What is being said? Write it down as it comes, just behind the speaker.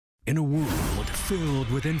In a world filled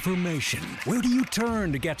with information, where do you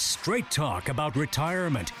turn to get straight talk about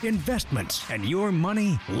retirement, investments, and your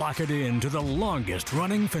money? Lock it in to the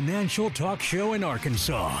longest-running financial talk show in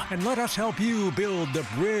Arkansas, and let us help you build the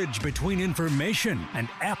bridge between information and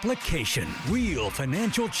application. Real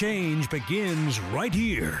financial change begins right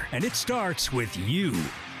here, and it starts with you.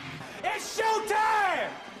 It's showtime!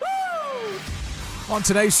 Woo! On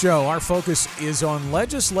today's show, our focus is on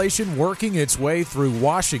legislation working its way through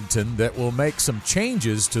Washington that will make some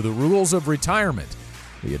changes to the rules of retirement,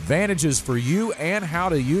 the advantages for you, and how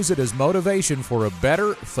to use it as motivation for a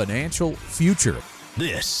better financial future.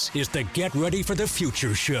 This is the Get Ready for the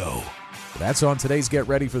Future show. That's on today's Get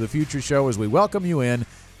Ready for the Future show as we welcome you in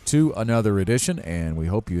to another edition, and we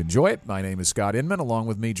hope you enjoy it. My name is Scott Inman, along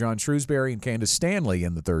with me, John Shrewsbury, and Candace Stanley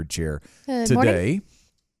in the third chair today. Morning.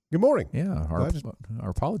 Good morning. Yeah, our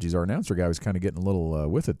apologies. Our announcer guy was kind of getting a little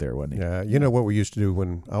with it there, wasn't he? Yeah, you know what we used to do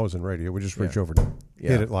when I was in radio? We just reach over and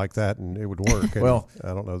hit it like that, and it would work. And well, I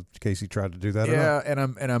don't know if Casey tried to do that or not. Yeah,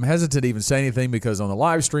 and I'm hesitant to even say anything because on the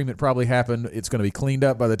live stream it probably happened. It's going to be cleaned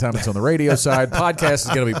up by the time it's on the radio side. Podcast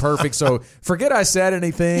is going to be perfect. So forget I said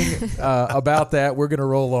anything about that. We're going to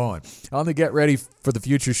roll on the Get Ready for the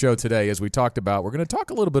Future show today. As we talked about, we're going to talk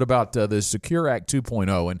a little bit about the Secure Act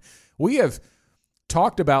 2.0, and we have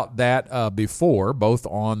talked about that before, both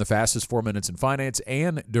on the Fastest 4 Minutes in Finance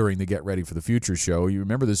and during the Get Ready for the Future show. You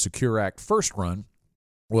remember the Secure Act first run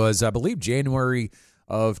was, I believe, January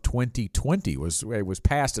of 2020. It was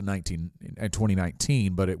passed in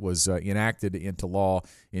 2019, but it was enacted into law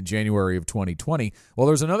in January of 2020. Well,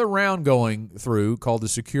 there's another round going through called the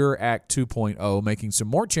Secure Act 2.0, making some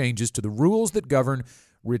more changes to the rules that govern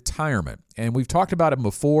retirement. And we've talked about them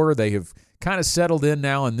before. They have kind of settled in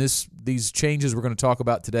now, and these changes we're going to talk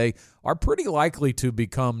about today are pretty likely to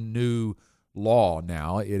become new law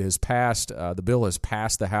now. It has passed, the bill has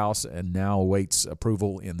passed the House and now awaits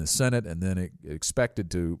approval in the Senate, and then expected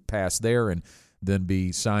to pass there and then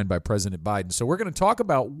be signed by President Biden. So we're going to talk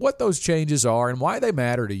about what those changes are and why they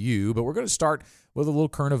matter to you, but we're going to start with a little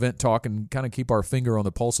current event talk and kind of keep our finger on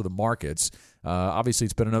the pulse of the markets. Obviously,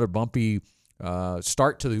 it's been another bumpy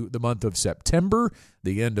start to the month of September.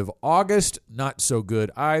 The end of August, not so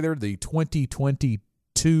good either. The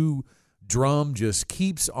 2022 drum just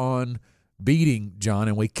keeps on beating, John,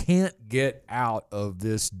 and we can't get out of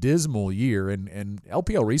this dismal year. And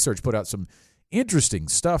LPL Research put out some interesting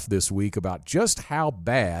stuff this week about just how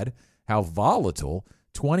bad, how volatile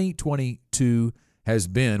 2022 has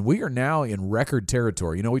been. We are now in record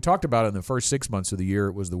territory. You know, we talked about it in the first 6 months of the year.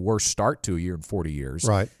 It was the worst start to a year in 40 years.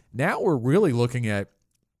 Right. Now we're really looking at,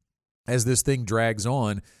 as this thing drags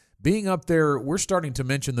on, being up there, we're starting to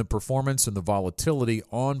mention the performance and the volatility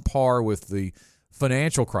on par with the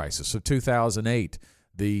financial crisis of 2008,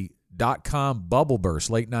 the dot-com bubble burst,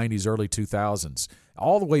 late 90s, early 2000s,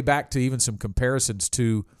 all the way back to even some comparisons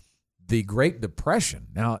to the Great Depression.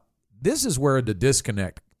 Now, this is where the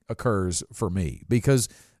disconnect occurs for me, because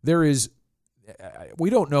we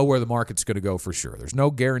don't know where the market's going to go for sure. There's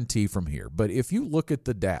no guarantee from here. But if you look at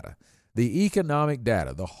the data, the economic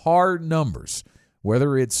data, the hard numbers,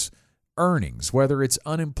 whether it's earnings, whether it's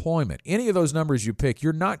unemployment, any of those numbers you pick,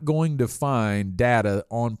 you're not going to find data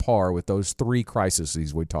on par with those three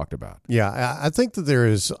crises we talked about. Yeah, I think that there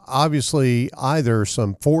is obviously either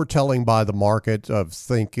some foretelling by the market of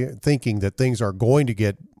thinking that things are going to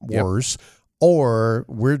get worse, or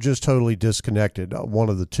we're just totally disconnected, one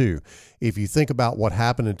of the two. If you think about what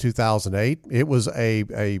happened in 2008, it was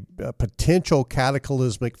a potential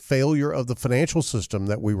cataclysmic failure of the financial system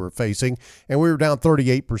that we were facing, and we were down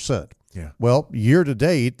 38%. Yeah. Well, year to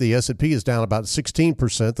date, the S&P is down about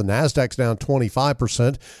 16%. The Nasdaq's down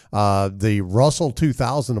 25%. The Russell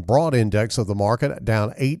 2000 abroad index of the market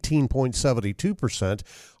down 18.72%.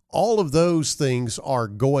 All of those things are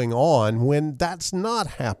going on when that's not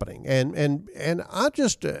happening. And I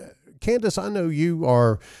just, Candace, I know you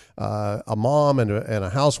are a mom and a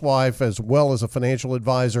housewife as well as a financial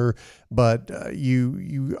advisor, but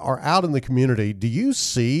you are out in the community. Do you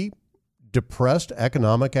see depressed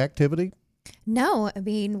economic activity? No, I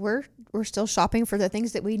mean, we're still shopping for the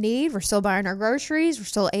things that we need. We're still buying our groceries. We're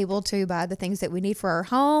still able to buy the things that we need for our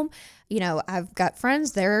home. You know, I've got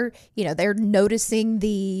friends, they're noticing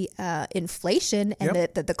the inflation and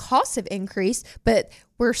the costs have increased, but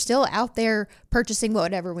we're still out there purchasing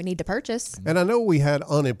whatever we need to purchase. And I know we had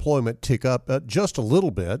unemployment tick up just a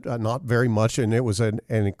little bit, not very much, and it was an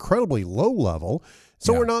incredibly low level.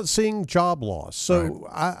 So we're not seeing job loss. So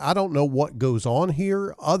I don't know what goes on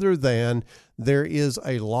here other than there is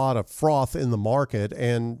a lot of froth in the market.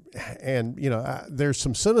 And you know, there's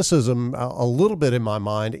some cynicism a little bit in my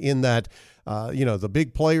mind in that the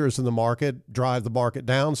big players in the market drive the market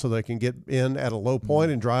down so they can get in at a low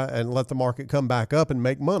point and let the market come back up and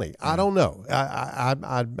make money. I don't know.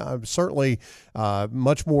 I'm certainly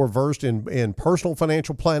much more versed in personal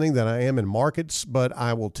financial planning than I am in markets, but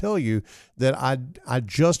I will tell you that I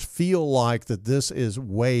just feel like that this is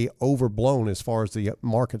way overblown as far as the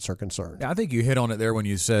markets are concerned. I think you hit on it there when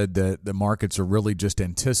you said that the markets are really just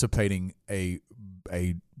anticipating a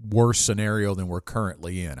worse scenario than we're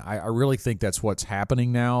currently in. I really think that's what's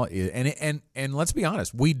happening now. And let's be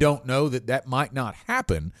honest, we don't know that might not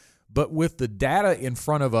happen, but with the data in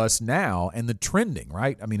front of us now and the trending,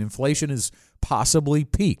 right? I mean, inflation is possibly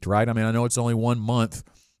peaked, right? I mean, I know it's only 1 month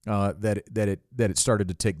that it started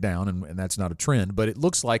to tick down, and that's not a trend, but it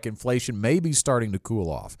looks like inflation may be starting to cool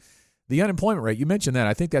off. The unemployment rate, you mentioned that.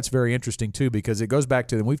 I think that's very interesting too, because it goes back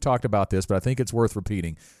to, and we've talked about this, but I think it's worth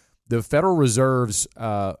repeating. The Federal Reserve's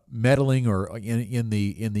meddling or in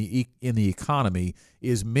the economy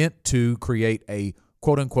is meant to create a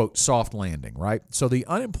quote unquote soft landing, right? So the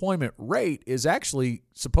unemployment rate is actually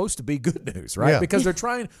supposed to be good news, right? Yeah. Because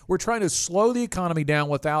we're trying to slow the economy down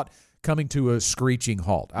without coming to a screeching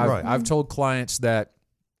halt. I've told clients that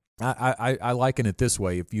I liken it this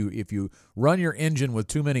way: if you run your engine with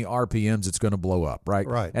too many RPMs, it's going to blow up, right?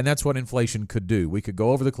 Right. And that's what inflation could do. We could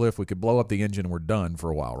go over the cliff, we could blow up the engine, and we're done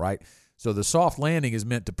for a while, right? So the soft landing is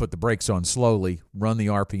meant to put the brakes on slowly, run the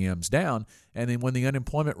RPMs down, and then when the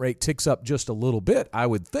unemployment rate ticks up just a little bit, I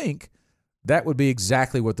would think that would be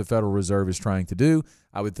exactly what the Federal Reserve is trying to do.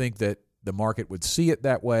 I would think that the market would see it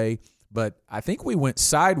that way, but I think we went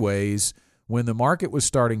sideways when the market was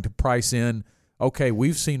starting to price in, okay,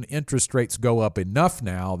 we've seen interest rates go up enough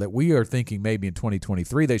now that we are thinking maybe in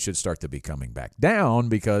 2023 they should start to be coming back down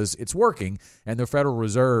because it's working. And the Federal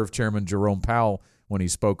Reserve Chairman Jerome Powell, when he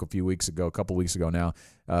spoke a couple weeks ago now,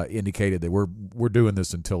 indicated that we're doing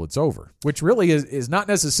this until it's over, which really is not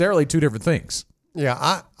necessarily two different things.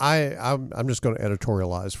 Yeah, I'm just going to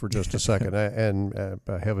editorialize for just a second, and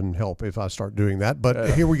heaven help if I start doing that.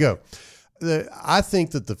 But here we go. I think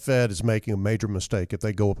that the Fed is making a major mistake if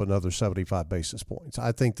they go up another 75 basis points.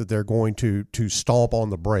 I think that they're going to stomp on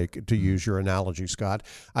the brake, to use your analogy, Scott.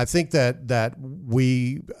 I think that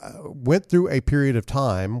we went through a period of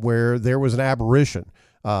time where there was an aberration.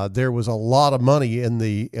 There was a lot of money in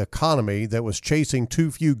the economy that was chasing too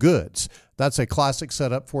few goods. That's a classic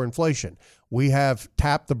setup for inflation. We have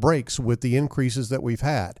tapped the brakes with the increases that we've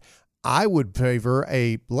had. I would favor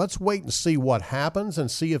let's wait and see what happens and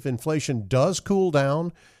see if inflation does cool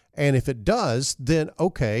down. And if it does, then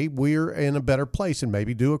okay, we're in a better place and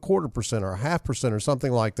maybe do 0.25% or 0.5% or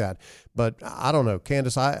something like that. But I don't know,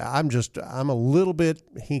 Candace, I'm a little bit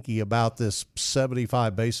hinky about this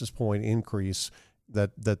 75 basis point increase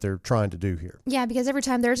that they're trying to do here. Yeah, because every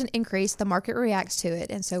time there's an increase, the market reacts to it.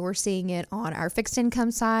 And so we're seeing it on our fixed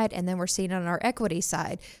income side, and then we're seeing it on our equity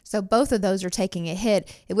side. So both of those are taking a hit.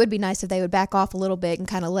 It would be nice if they would back off a little bit and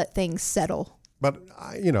kind of let things settle. But,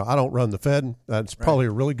 I don't run the Fed. That's probably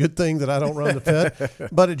a really good thing that I don't run the Fed.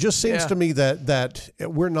 But it just seems to me that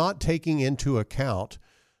we're not taking into account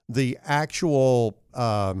the actual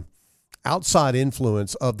outside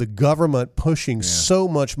influence of the government pushing so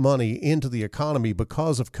much money into the economy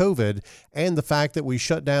because of COVID, and the fact that we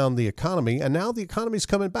shut down the economy, and now the economy's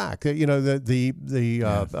coming back.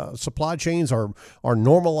 The supply chains are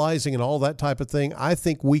normalizing and all that type of thing. I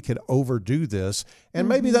think we could overdo this, and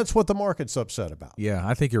maybe that's what the market's upset about. Yeah,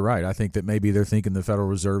 I think you're right. I think that maybe they're thinking the Federal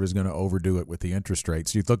Reserve is going to overdo it with the interest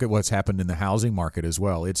rates. You look at what's happened in the housing market as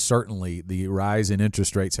well. It's certainly, the rise in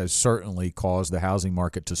interest rates has certainly caused the housing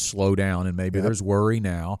market to slow down. And maybe there's worry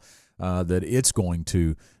now that it's going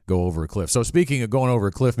to go over a cliff. So speaking of going over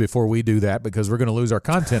a cliff, before we do that, because we're going to lose our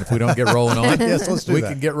content if we don't get rolling on, yes, let's do that. We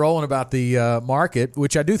can get rolling about the market,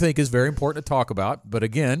 which I do think is very important to talk about. But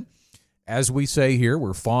again, as we say here,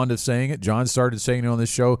 we're fond of saying it. John started saying it on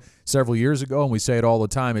this show several years ago, and we say it all the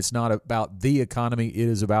time. It's not about the economy. It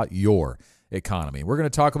is about your economy. We're going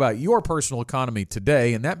to talk about your personal economy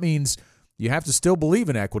today, and that means you have to still believe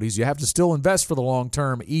in equities. You have to still invest for the long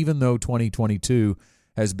term, even though 2022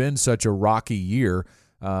 has been such a rocky year,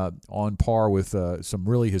 on par with some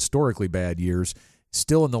really historically bad years.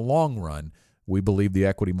 Still, in the long run, we believe the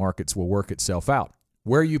equity markets will work itself out.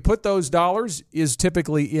 Where you put those dollars is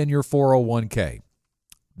typically in your 401k.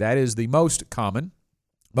 That is the most common,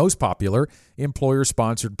 most popular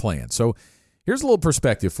employer-sponsored plan. So here's a little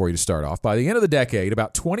perspective for you to start off. By the end of the decade,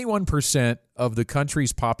 about 21% of the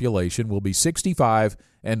country's population will be 65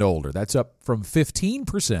 and older. That's up from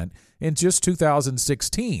 15% in just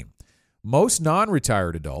 2016. Most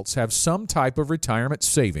non-retired adults have some type of retirement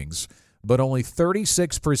savings, but only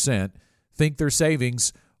 36% think their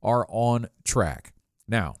savings are on track.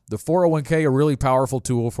 Now, the 401k, a really powerful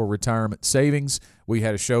tool for retirement savings. We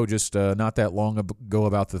had a show just not that long ago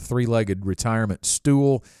about the three-legged retirement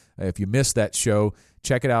stool. If you missed that show,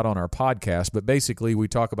 check it out on our podcast. But basically, we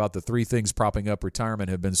talk about the three things propping up retirement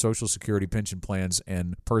have been Social Security, pension plans,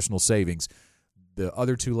 and personal savings. The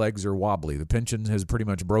other two legs are wobbly. The pension has pretty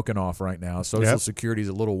much broken off right now. Social Security is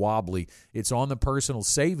a little wobbly. It's on the personal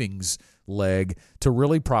savings leg to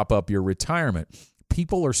really prop up your retirement.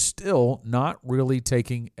 People are still not really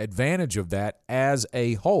taking advantage of that as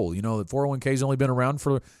a whole. You know, the 401k has only been around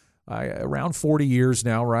for around 40 years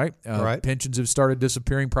now, right? Right. Pensions have started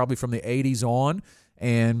disappearing probably from the 80s on.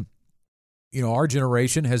 And, you know, our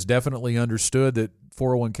generation has definitely understood that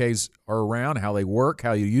 401ks are around, how they work,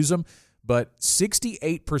 how you use them. But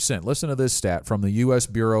 68%, listen to this stat from the U.S.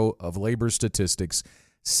 Bureau of Labor Statistics,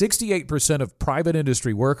 68% of private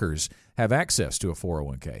industry workers have access to a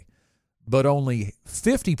 401k, but only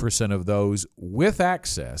 50% of those with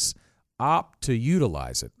access opt to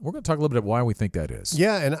utilize it. We're going to talk a little bit about why we think that is.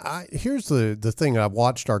 Yeah, and here's the thing I've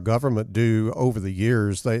watched our government do over the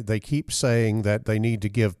years. They keep saying that they need to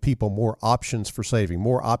give people more options for saving,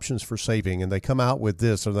 and they come out with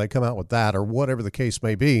this or they come out with that or whatever the case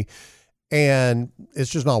may be. And it's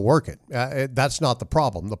just not working. That's not the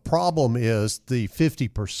problem. The problem is the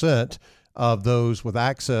 50% of those with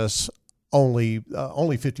access, only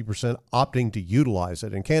 50% opting to utilize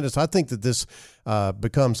it. And Candace, I think that this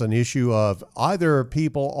becomes an issue of either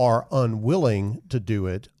people are unwilling to do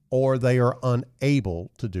it or they are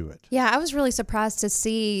unable to do it. Yeah, I was really surprised to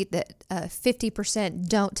see that 50%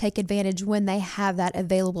 don't take advantage when they have that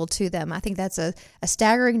available to them. I think that's a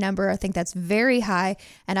staggering number. I think that's very high,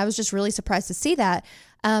 and I was just really surprised to see that.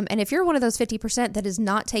 And if you're one of those 50% that is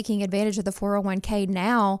not taking advantage of the 401k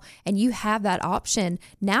now, and you have that option,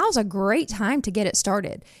 now's a great time to get it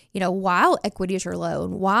started. You know, while equities are low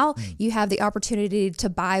and while you have the opportunity to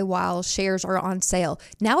buy while shares are on sale,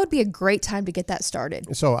 now would be a great time to get that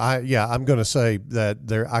started. So I'm going to say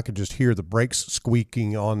that I could just hear the brakes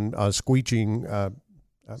squeaking on squeeching.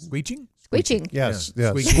 Squeeching? Squeeching. Yes,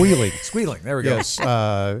 Yeah. yes. Squealing. Squealing. There we go. Yes,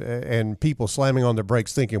 and people slamming on their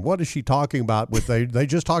brakes thinking, what is she talking about? They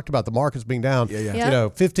just talked about the markets being down, Yeah. you know,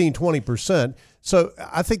 15, 20%. So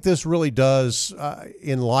I think this really does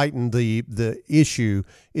enlighten the issue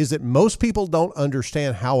is that most people don't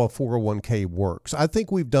understand how a 401k works. I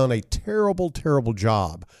think we've done a terrible, terrible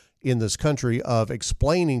job in this country of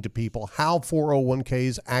explaining to people how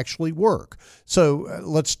 401ks actually work. So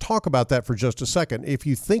let's talk about that for just a second. If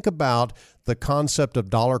you think about the concept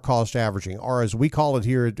of dollar cost averaging, or as we call it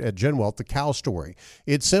here at GenWealth, the cow story,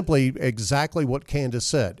 it's simply exactly what Candace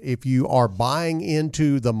said. If you are buying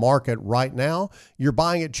into the market right now, you're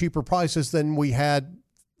buying at cheaper prices than we had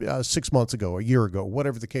 6 months ago, a year ago,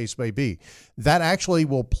 whatever the case may be. That actually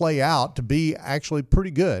will play out to be actually pretty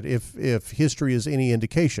good if history is any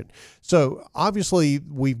indication. So obviously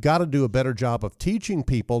we've got to do a better job of teaching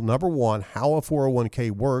people, number one, how a 401k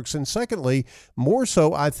works. And secondly, more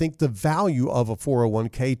so, I think the value of a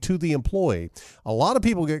 401k to the employee. A lot of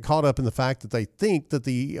people get caught up in the fact that they think that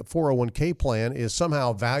the 401k plan is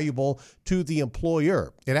somehow valuable to the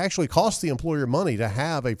employer. It actually costs the employer money to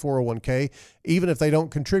have a 401k, even if they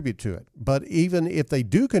don't contribute to it. But even if they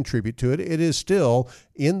do contribute to it, it is still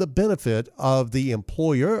in the benefit of the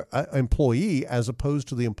employee as opposed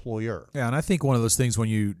to the employer. Yeah, and I think one of those things when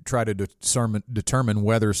you try to determine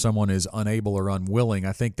whether someone is unable or unwilling,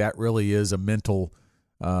 I think that really is a mental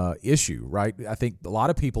issue, right? I think a lot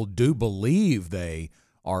of people do believe they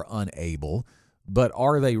are unable, but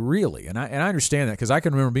are they really? And I understand that because I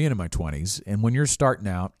can remember being in my 20s, and when you're starting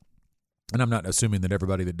out, and I'm not assuming that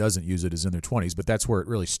everybody that doesn't use it is in their 20s, but that's where it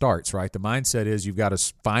really starts, right? The mindset is you've got a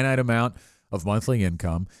finite amount of monthly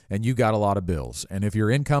income, and you got a lot of bills. And if your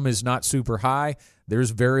income is not super high,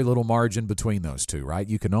 there's very little margin between those two, right?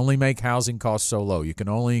 You can only make housing costs so low. You can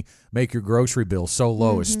only make your grocery bill so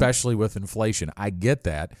low, especially with inflation. I get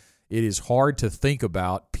that. It is hard to think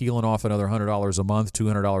about peeling off another $100 a month,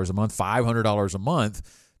 $200 a month, $500 a month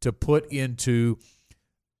to put into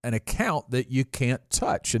an account that you can't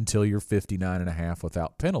touch until you're 59 and a half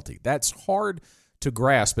without penalty. That's hard to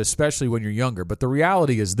grasp, especially when you're younger. But the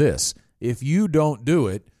reality is this: if you don't do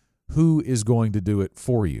it, who is going to do it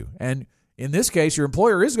for you? And in this case, your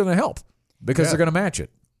employer is going to help because they're going to match it.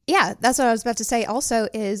 Yeah, that's what I was about to say also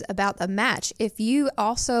is about the match. If you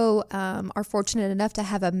also are fortunate enough to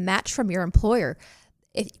have a match from your employer,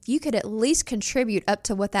 if you could at least contribute up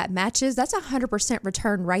to what that match is, that's 100%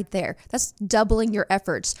 return right there. That's doubling your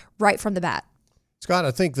efforts right from the bat. Scott,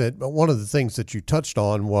 I think that one of the things that you touched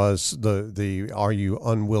on was the are you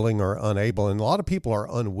unwilling or unable? And a lot of people are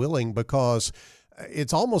unwilling because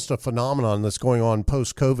it's almost a phenomenon that's going on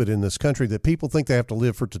post-COVID in this country that people think they have to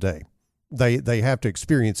live for today. They have to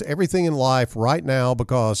experience everything in life right now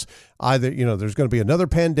because either, there's going to be another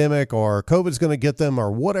pandemic or COVID's going to get them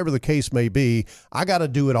or whatever the case may be. I got to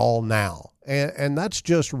do it all now. And that's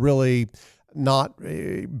just really not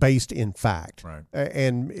based in fact. Right.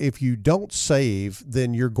 And if you don't save,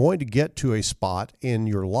 then you're going to get to a spot in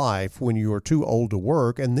your life when you are too old to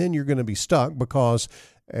work, and then you're going to be stuck because,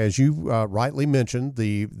 as you rightly mentioned,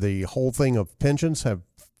 the whole thing of pensions have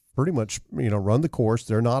pretty much, run the course.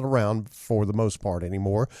 They're not around for the most part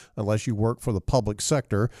anymore, unless you work for the public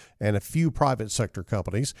sector and a few private sector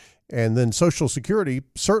companies. And then Social Security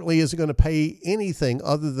certainly isn't going to pay anything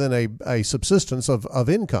other than a subsistence of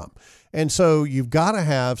income. And so you've got to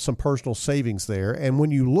have some personal savings there. And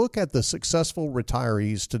when you look at the successful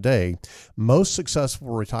retirees today, most successful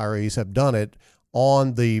retirees have done it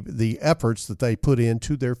on the efforts that they put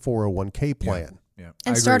into their 401k plan. Yeah,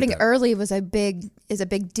 and starting early is a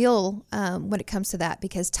big deal when it comes to that,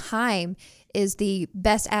 because time is the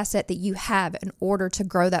best asset that you have in order to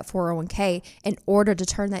grow that 401k, in order to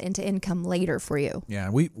turn that into income later for you.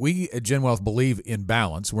 Yeah, we at Gen Wealth believe in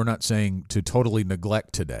balance. We're not saying to totally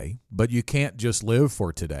neglect today, but you can't just live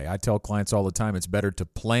for today. I tell clients all the time it's better to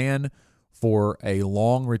plan for a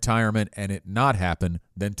long retirement and it not happen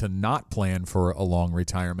than to not plan for a long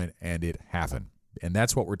retirement and it happen. And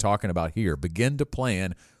that's what we're talking about here. Begin to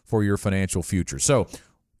plan for your financial future. So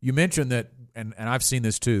you mentioned that, and I've seen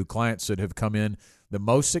this too, clients that have come in, the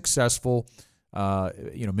most successful,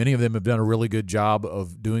 many of them have done a really good job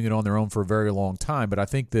of doing it on their own for a very long time. But I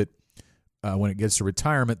think that when it gets to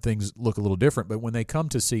retirement, things look a little different. But when they come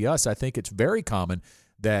to see us, I think it's very common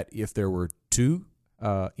that if there were two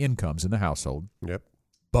incomes in the household, yep,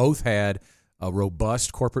 both had a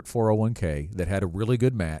robust corporate 401k that had a really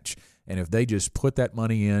good match, and if they just put that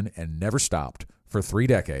money in and never stopped for 3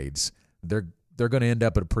 decades, they're going to end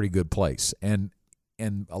up at a pretty good place. And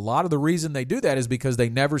a lot of the reason they do that is because they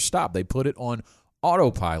never stopped. They put it on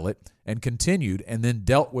autopilot and continued, and then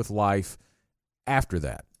dealt with life after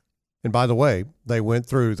that. And by the way, they went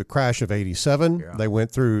through the crash of 87. Yeah. They went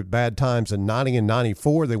through bad times in 90 and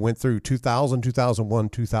 94. They went through 2000, 2001,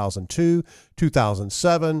 2002,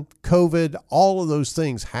 2007, COVID. All of those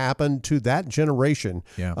things happened to that generation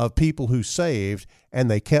of people who saved, and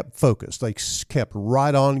they kept focused. They kept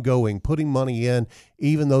right on going, putting money in,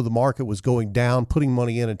 even though the market was going down, putting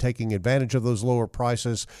money in and taking advantage of those lower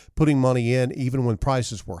prices, putting money in even when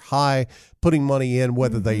prices were high, putting money in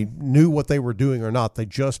whether they knew what they were doing or not. They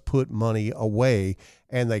just put money away,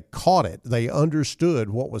 and they caught it. They understood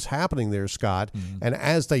what was happening there, Scott. And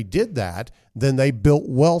as they did that, then they built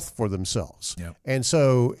wealth for themselves. Yep. And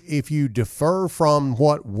so if you defer from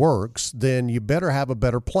what works, then you better have a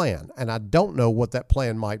better plan. And I don't know what that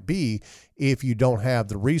plan might be if you don't have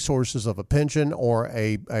the resources of a pension or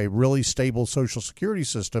a really stable Social Security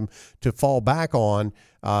system to fall back on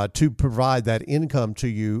to provide that income to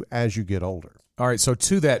you as you get older. All right, so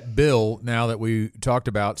to that bill, now that we talked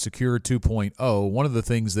about Secure 2.0, one of the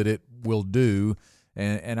things that it will do,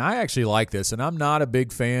 and I actually like this, and I'm not a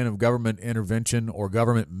big fan of government intervention or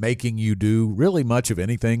government making you do really much of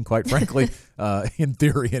anything, quite frankly, in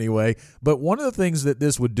theory anyway. But one of the things that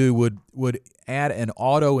this would do would add an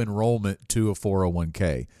auto-enrollment to a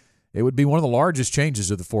 401k. It would be one of the largest changes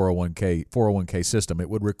of the 401k system. It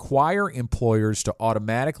would require employers to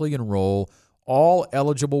automatically enroll all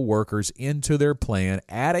eligible workers into their plan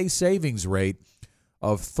at a savings rate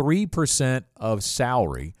of 3% of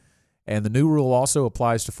salary. And the new rule also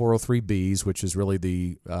applies to 403Bs, which is really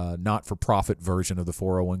the not-for-profit version of the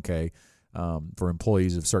 401k for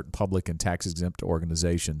employees of certain public and tax-exempt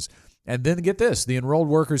organizations. And then get this, the enrolled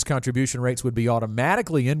workers' contribution rates would be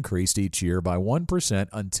automatically increased each year by 1%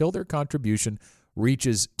 until their contribution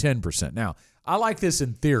reaches 10%. Now, I like this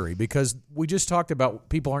in theory because we just talked about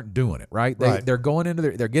people aren't doing it, right? They're going into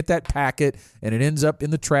they get that packet and it ends up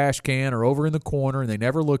in the trash can or over in the corner and they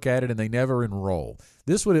never look at it and they never enroll.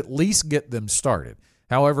 This would at least get them started.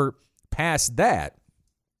 However, past that,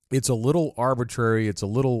 it's a little arbitrary. It's a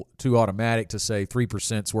little too automatic to say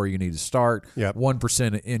 3% is where you need to start. Yep.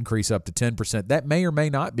 1% increase up to 10%. That may or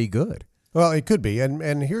may not be good. Well, it could be.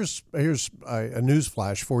 And here's a news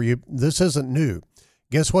flash for you. This isn't new.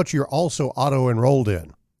 Guess what you're also auto-enrolled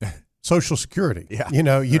in? Social Security. Yeah.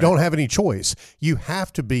 You don't have any choice. You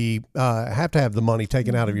have to have the money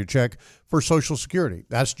taken out of your check for Social Security.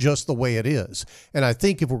 That's just the way it is. And I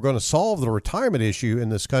think if we're going to solve the retirement issue in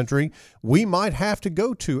this country, we might have to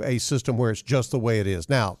go to a system where it's just the way it is.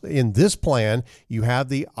 Now, in this plan, you have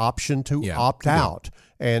the option to opt out.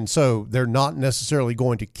 And so they're not necessarily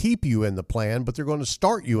going to keep you in the plan, but they're going to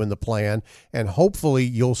start you in the plan, and hopefully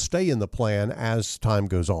you'll stay in the plan as time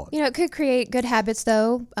goes on. It could create good habits,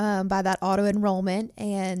 though, by that auto enrollment.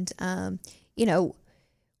 And,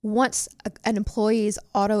 once an employee is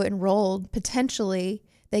auto enrolled, potentially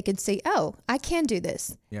they could see, oh, I can do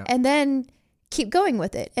this. Yeah. And then keep going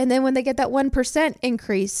with it. And then when they get that 1%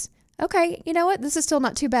 increase, okay, you know what? This is still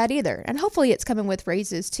not too bad either. And hopefully it's coming with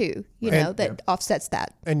raises too, that offsets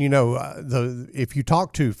that. And, if you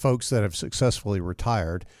talk to folks that have successfully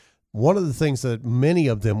retired, one of the things that many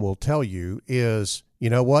of them will tell you is, you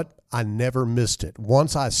know what? I never missed it.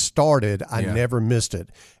 Once I started, I never missed it.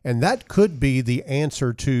 And that could be the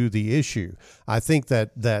answer to the issue. I think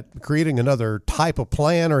that creating another type of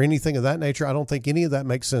plan or anything of that nature, I don't think any of that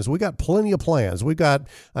makes sense. We got plenty of plans. We got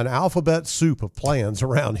an alphabet soup of plans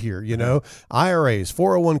around here, IRAs,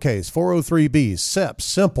 401ks, 403bs, SEPs,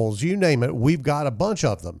 simples, you name it. We've got a bunch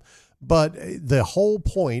of them. But the whole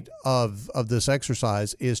point of this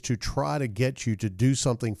exercise is to try to get you to do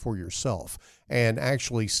something for yourself and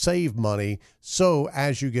actually save money, so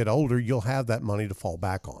as you get older, you'll have that money to fall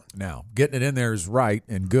back on. Now, getting it in there is right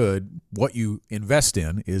and good. What you invest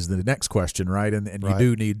in is the next question, right? And you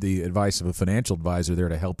do need the advice of a financial advisor there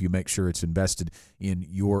to help you make sure it's invested in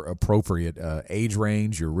your appropriate age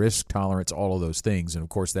range, your risk tolerance, all of those things. And, of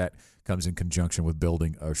course, that comes in conjunction with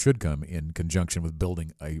should come in conjunction with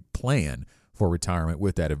building a plan for retirement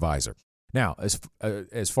with that advisor. Now,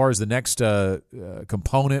 as far as the next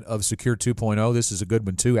component of Secure 2.0, this is a good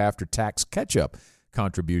one too, after-tax catch-up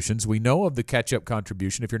contributions. We know of the catch-up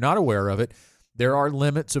contribution. If you're not aware of it, there are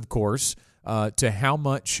limits, of course, to how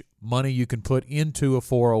much money you can put into a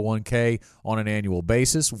 401k on an annual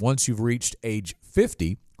basis. Once you've reached age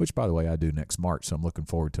 50, which, by the way, I do next March, so I'm looking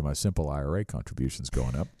forward to my simple IRA contributions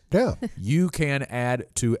going up. Yeah. You can add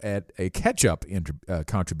a catch-up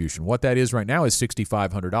contribution. What that is right now is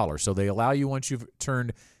 $6,500. So they allow you, once you've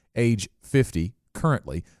turned age 50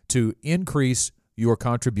 currently, to increase your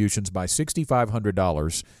contributions by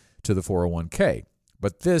 $6,500 to the 401k.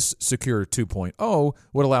 But this Secure 2.0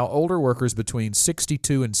 would allow older workers between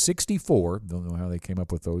 62 and 64, don't know how they came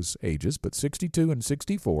up with those ages, but 62 and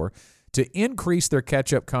 64, to increase their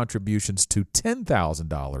catch-up contributions to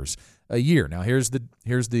 $10,000 a year. Now, here's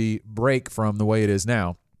the break from the way it is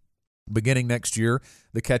now. Beginning next year,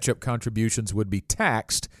 the catch-up contributions would be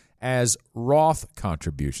taxed as Roth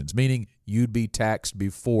contributions, meaning you'd be taxed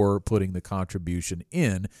before putting the contribution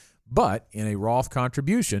in. But in a Roth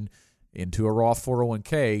contribution into a Roth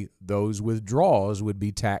 401k, those withdrawals would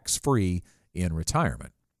be tax-free in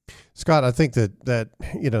retirement. Scott, I think that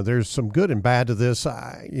there's some good and bad to this.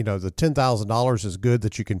 The $10,000 is good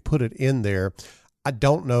that you can put it in there. I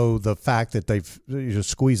don't know the fact that they've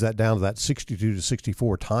just squeezed that down to that 62 to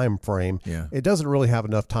 64 time frame. Yeah. It doesn't really have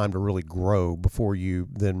enough time to really grow before you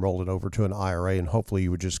then roll it over to an IRA, and hopefully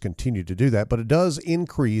you would just continue to do that. But it does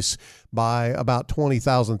increase by about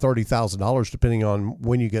 $20,000, $30,000, depending on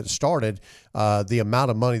when you get started, the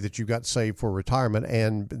amount of money that you've got saved for retirement.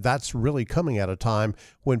 And that's really coming at a time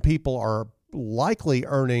when people are likely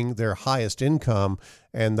earning their highest income,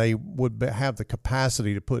 and they would have the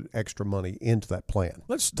capacity to put extra money into that plan.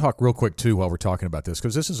 Let's talk real quick, too, while we're talking about this,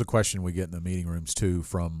 because this is a question we get in the meeting rooms, too,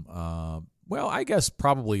 from, I guess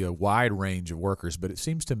probably a wide range of workers, but it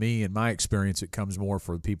seems to me, in my experience, it comes more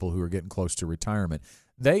for people who are getting close to retirement.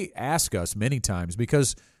 They ask us many times,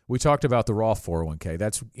 because we talked about the Roth 401k.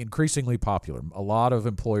 That's increasingly popular. A lot of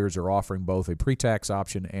employers are offering both a pre-tax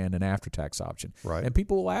option and an after-tax option. Right. And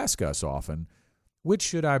people will ask us often, which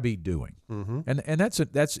should I be doing? Mm-hmm. And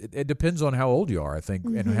it depends on how old you are, I think,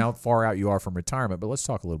 and how far out you are from retirement. But let's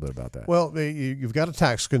talk a little bit about that. Well, you've got a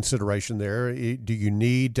tax consideration there. Do you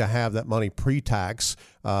need to have that money pre-tax?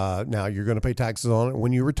 Now, you're going to pay taxes on it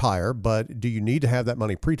when you retire, but do you need to have that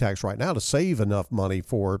money pre-tax right now to save enough money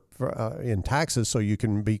for in taxes so you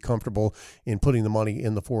can be comfortable in putting the money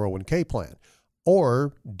in the 401k plan?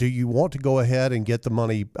 Or do you want to go ahead and get the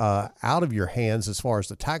money out of your hands as far as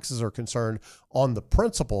the taxes are concerned on the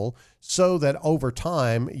principal, so that over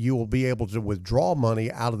time you will be able to withdraw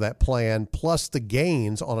money out of that plan plus the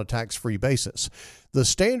gains on a tax-free basis? The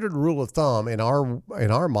standard rule of thumb in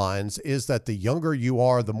our minds is that the younger you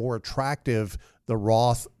are, the more attractive the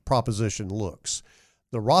Roth proposition looks.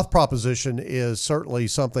 The Roth proposition is certainly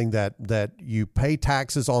something that you pay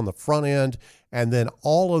taxes on the front end, and then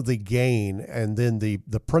all of the gain and then the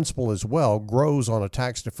principal as well grows on a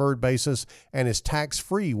tax-deferred basis and is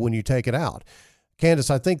tax-free when you take it out. Candace,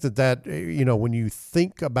 I think that when you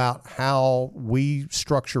think about how we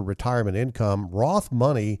structure retirement income, Roth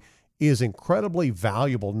money is incredibly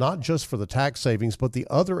valuable, not just for the tax savings, but the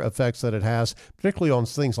other effects that it has, particularly on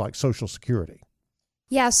things like Social Security.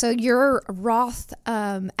 Yeah, so your Roth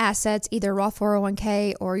assets, either Roth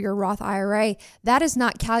 401k or your Roth IRA, that is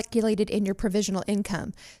not calculated in your provisional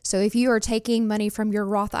income. So if you are taking money from your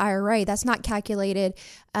Roth IRA, that's not calculated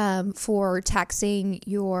for taxing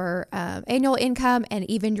your annual income and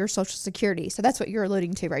even your Social Security. So that's what you're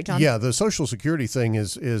alluding to, right, John? Yeah, the Social Security thing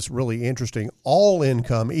is really interesting. All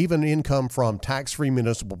income, even income from tax-free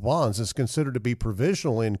municipal bonds, is considered to be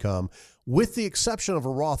provisional income with the exception of a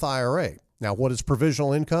Roth IRA. Now, what is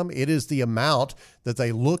provisional income? It is the amount that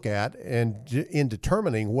they look at and in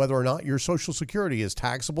determining whether or not your Social Security is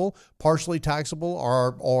taxable, partially taxable,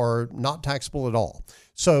 or not taxable at all.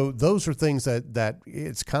 So those are things that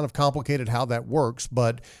it's kind of complicated how that works,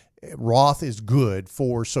 but Roth is good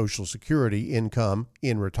for Social Security income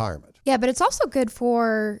in retirement. Yeah, but it's also good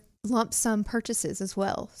for lump sum purchases as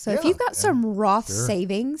well. So if you've got some Roth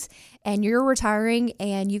savings and you're retiring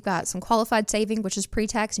and you've got some qualified saving, which is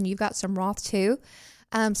pre-tax, and you've got some Roth too,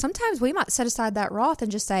 sometimes we might set aside that Roth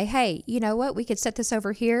and just say, hey, you know what, we could set this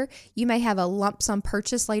over here. You may have a lump sum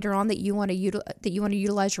purchase later on that you want to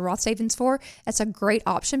utilize your Roth savings for. That's a great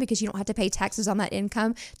option because you don't have to pay taxes on that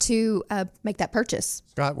income to make that purchase.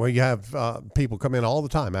 Scott, well, you have people come in all the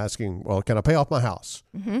time asking, well, can I pay off my house?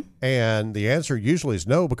 Mm-hmm. And the answer usually is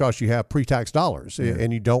no, because you have pre-tax dollars,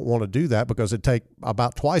 and you don't want to do that because it takes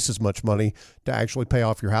about twice as much money to actually pay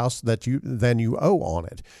off your house than you owe on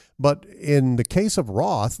it. But in the case of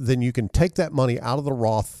Roth, then you can take that money out of the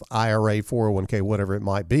Roth IRA, 401k, whatever it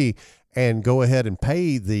might be, and go ahead and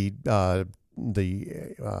pay the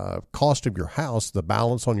cost of your house, the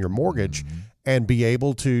balance on your mortgage, and be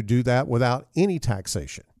able to do that without any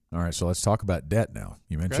taxation. All right, so let's talk about debt now.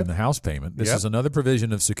 You mentioned the house payment. This is another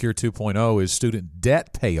provision of Secure 2.0 is student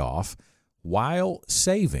debt payoff while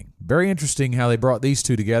saving. Very interesting how they brought these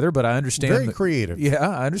two together, but I understand. Very creative. Yeah,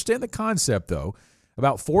 I understand the concept, though.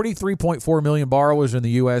 About 43.4 million borrowers in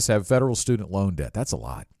the U.S. have federal student loan debt. That's a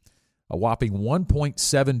lot. A whopping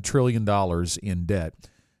 $1.7 trillion in debt.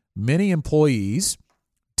 Many employees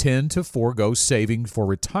tend to forego saving for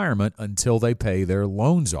retirement until they pay their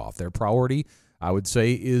loans off. Their priority, I would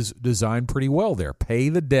say, is designed pretty well there. Pay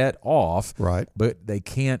the debt off, right? But they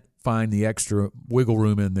can't find the extra wiggle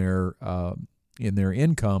room in their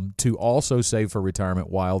income to also save for retirement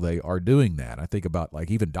while they are doing that. I think about like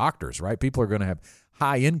even doctors, right? People are going to have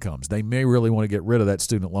high incomes. They may really want to get rid of that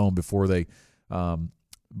student loan before they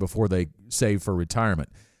save for retirement.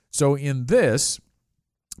 So in this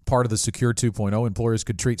part of the Secure 2.0, employers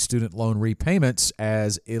could treat student loan repayments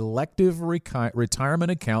as elective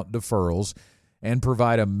retirement account deferrals and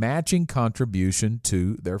provide a matching contribution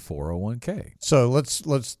to their 401k. So let's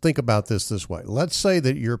think about this way. Let's say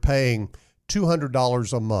that you're paying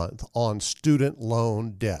 $200 a month on student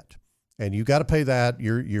loan debt, and you got to pay that.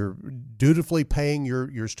 You're dutifully paying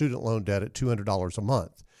your student loan debt at $200 a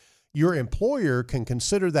month. Your employer can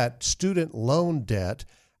consider that student loan debt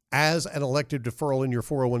as an elective deferral in your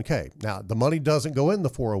 401k. Now, the money doesn't go in the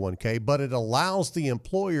 401k, but it allows the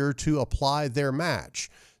employer to apply their match.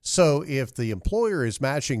 So if the employer is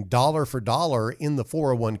matching dollar for dollar in the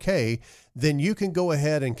 401k, then you can go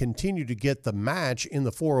ahead and continue to get the match in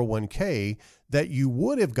the 401k that you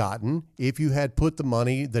would have gotten if you had put the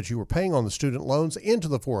money that you were paying on the student loans into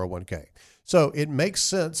the 401k. So it makes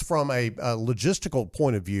sense from a logistical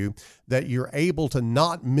point of view that you're able to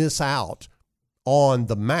not miss out on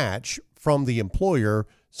the match from the employer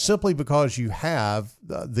simply because you have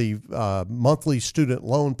the monthly student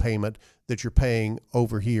loan payment that you're paying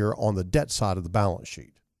over here on the debt side of the balance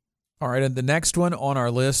sheet. All right, and the next one on our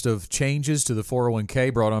list of changes to the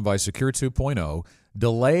 401k brought on by Secure 2.0,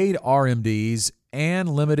 delayed RMDs and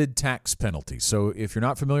limited tax penalties. So if you're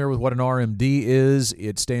not familiar with what an RMD is,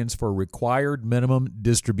 it stands for Required Minimum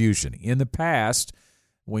Distribution. In the past,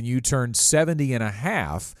 when you turned 70 and a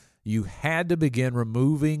half, you had to begin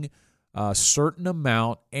removing a certain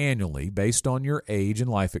amount annually based on your age and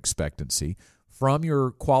life expectancy from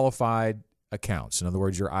your qualified accounts. In other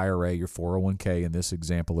words, your IRA, your 401k in this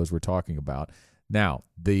example as we're talking about. Now,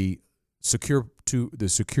 the secure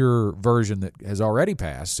version that has already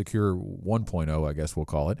passed, Secure 1.0, I guess we'll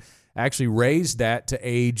call it, actually raised that to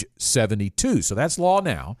age 72. So that's law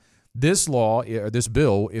now. This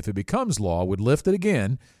bill, if it becomes law, would lift it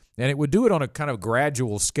again, and it would do it on a kind of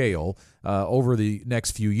gradual scale. over the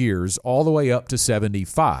next few years, all the way up to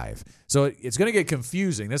 75. So it's going to get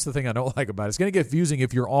confusing. That's the thing I don't like about it. It's going to get confusing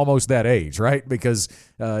if you're almost that age, right? Because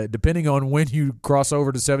depending on when you cross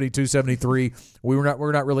over to 72, 73, we're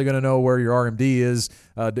not really going to know where your RMD is.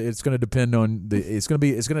 It's going to depend on it's going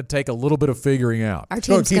to take a little bit of figuring out. Our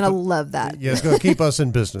team's going to love that. Yeah, it's going to keep us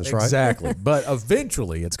in business, right? Exactly. But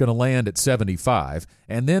eventually it's going to land at 75.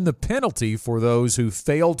 And then the penalty for those who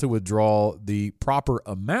fail to withdraw the proper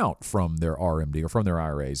amount from their RMD or from their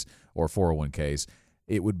IRAs or 401ks,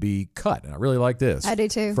 it would be cut. And I really like this. I do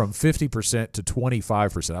too. From 50% to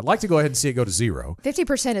 25%. I'd like to go ahead and see it go to 0.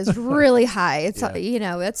 50% is really high. It's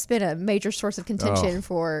it's been a major source of contention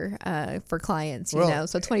for clients. So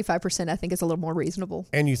 25% I think is a little more reasonable.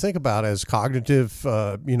 And you think about as cognitive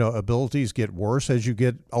abilities get worse as you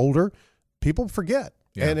get older, people forget.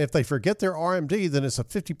 Yeah. And if they forget their RMD, then it's a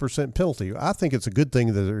 50% penalty. I think it's a good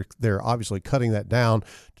thing that they're obviously cutting that down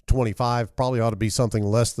to 25. Probably ought to be something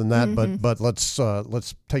less than that, but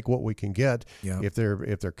let's take what we can get if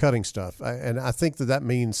they're cutting stuff. And I think that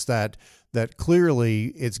means that clearly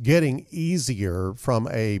it's getting easier from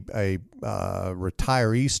a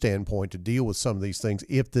retiree standpoint to deal with some of these things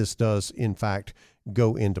if this does in fact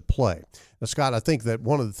go into play. Now, Scott, I think that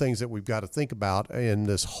one of the things that we've got to think about in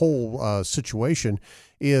this whole situation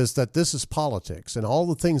is that this is politics, and all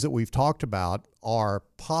the things that we've talked about are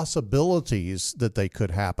possibilities that they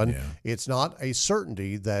could happen. Yeah. It's not a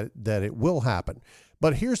certainty that it will happen.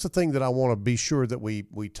 But here's the thing that I want to be sure that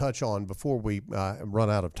we touch on before we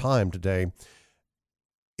run out of time today.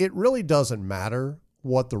 It really doesn't matter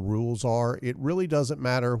what the rules are. It really doesn't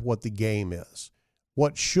matter what the game is.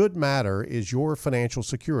 What should matter is your financial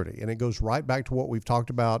security. And it goes right back to what we've talked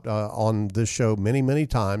about on this show many, many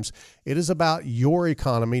times. It is about your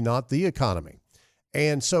economy, not the economy.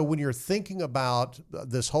 And so when you're thinking about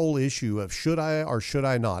this whole issue of should I or should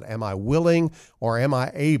I not, am I willing or am I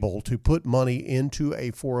able to put money into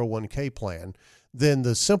a 401k plan, then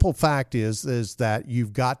the simple fact is that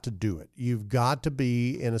you've got to do it. You've got to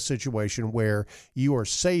be in a situation where you are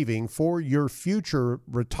saving for your future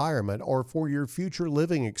retirement or for your future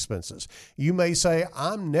living expenses. You may say,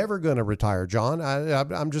 I'm never going to retire, John.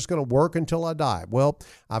 I'm just going to work until I die. Well,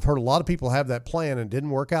 I've heard a lot of people have that plan and it didn't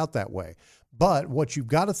work out that way. But what you've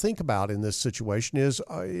got to think about in this situation is,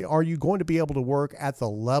 are you going to be able to work at the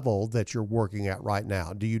level that you're working at right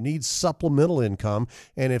now? Do you need supplemental income?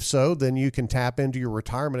 And if so, then you can tap into your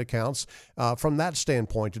retirement accounts from that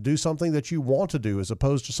standpoint to do something that you want to do as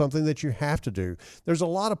opposed to something that you have to do. There's a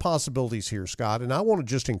lot of possibilities here, Scott, and I want to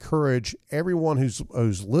just encourage everyone who's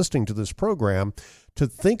listening to this program to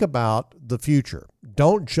think about the future.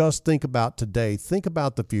 Don't just think about today. Think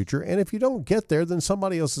about the future. And if you don't get there, then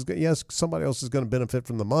somebody else is going to benefit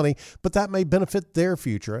from the money, but that may benefit their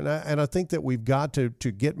future. And I think that we've got to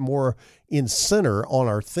get more in center on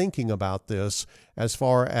our thinking about this as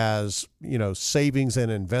far as, savings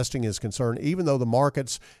and investing is concerned. Even though the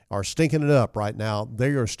markets are stinking it up right now, they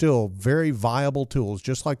are still very viable tools,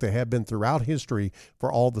 just like they have been throughout history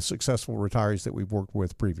for all the successful retirees that we've worked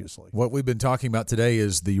with previously. What we've been talking about today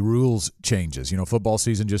is the rules changes. Football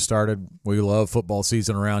season just started. We love football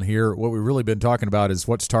season around here. What we've really been talking about is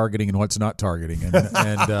what's targeting and what's not targeting, and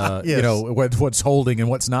yes. What's holding and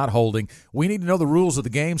what's not holding. We need to know the rules of the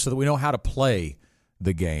game so that we know how to play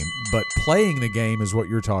the game. But playing the game is what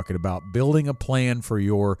you're talking about, building a plan for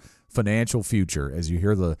your financial future. As you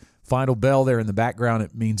hear the final bell there in the background,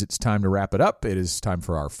 it means it's time to wrap it up. It is time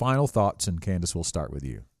for our final thoughts, and Candace, we'll start with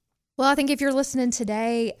you. Well, I think if you're listening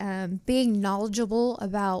today, being knowledgeable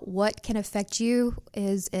about what can affect you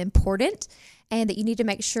is important, and that you need to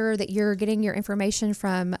make sure that you're getting your information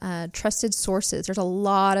from trusted sources. There's a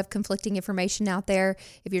lot of conflicting information out there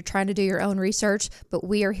if you're trying to do your own research, but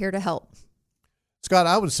we are here to help. Scott,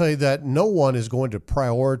 I would say that no one is going to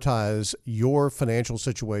prioritize your financial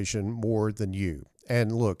situation more than you.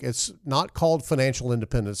 And look, it's not called financial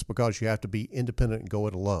independence because you have to be independent and go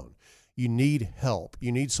it alone. You need help.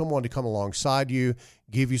 You need someone to come alongside you,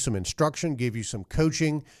 give you some instruction, give you some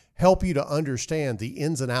coaching, help you to understand the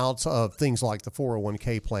ins and outs of things like the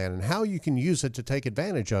 401k plan and how you can use it to take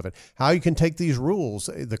advantage of it, how you can take these rules,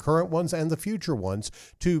 the current ones and the future ones,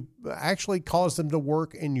 to actually cause them to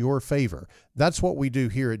work in your favor. That's what we do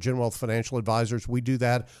here at Gen Wealth Financial Advisors. We do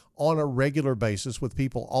that on a regular basis with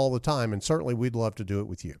people all the time, and certainly we'd love to do it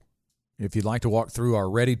with you. If you'd like to walk through our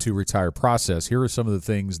ready-to-retire process, here are some of the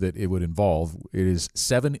things that it would involve. It is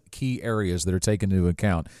 7 key areas that are taken into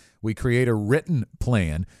account. We create a written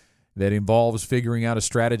plan that involves figuring out a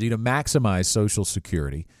strategy to maximize Social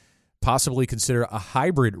Security, possibly consider a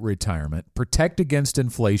hybrid retirement, protect against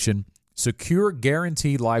inflation, secure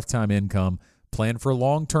guaranteed lifetime income, plan for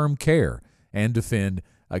long-term care, and defend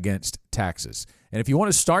against taxes. And if you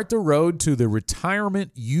want to start the road to the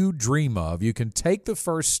retirement you dream of, you can take the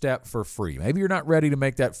first step for free. Maybe you're not ready to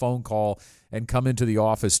make that phone call and come into the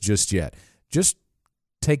office just yet. Just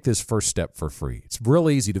take this first step for free. It's real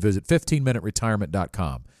easy to visit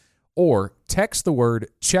 15minuteretirement.com or text the word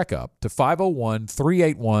checkup to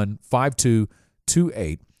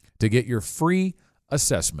 501-381-5228 to get your free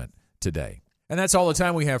assessment today. And that's all the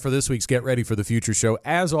time we have for this week's Get Ready for the Future show.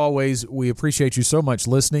 As always, we appreciate you so much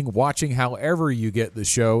listening, watching however you get the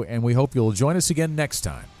show, and we hope you'll join us again next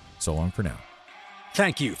time. So long for now.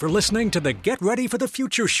 Thank you for listening to the Get Ready for the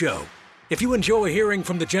Future show. If you enjoy hearing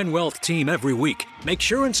from the Gen Wealth team every week, make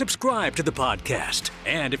sure and subscribe to the podcast.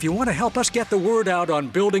 And if you want to help us get the word out on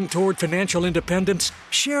building toward financial independence,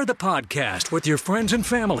 share the podcast with your friends and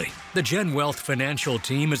family. The Gen Wealth financial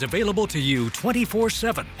team is available to you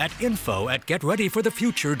 24/7 at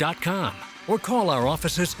info@getreadyforthefuture.com or call our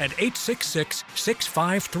offices at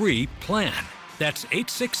 866-653-PLAN. That's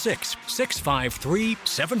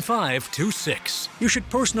 866-653-7526. You should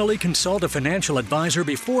personally consult a financial advisor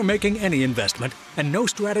before making any investment, and no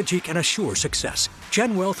strategy can assure success.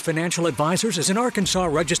 Gen Wealth Financial Advisors is an Arkansas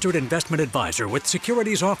registered investment advisor with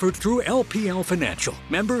securities offered through LPL Financial,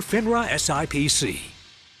 member FINRA SIPC.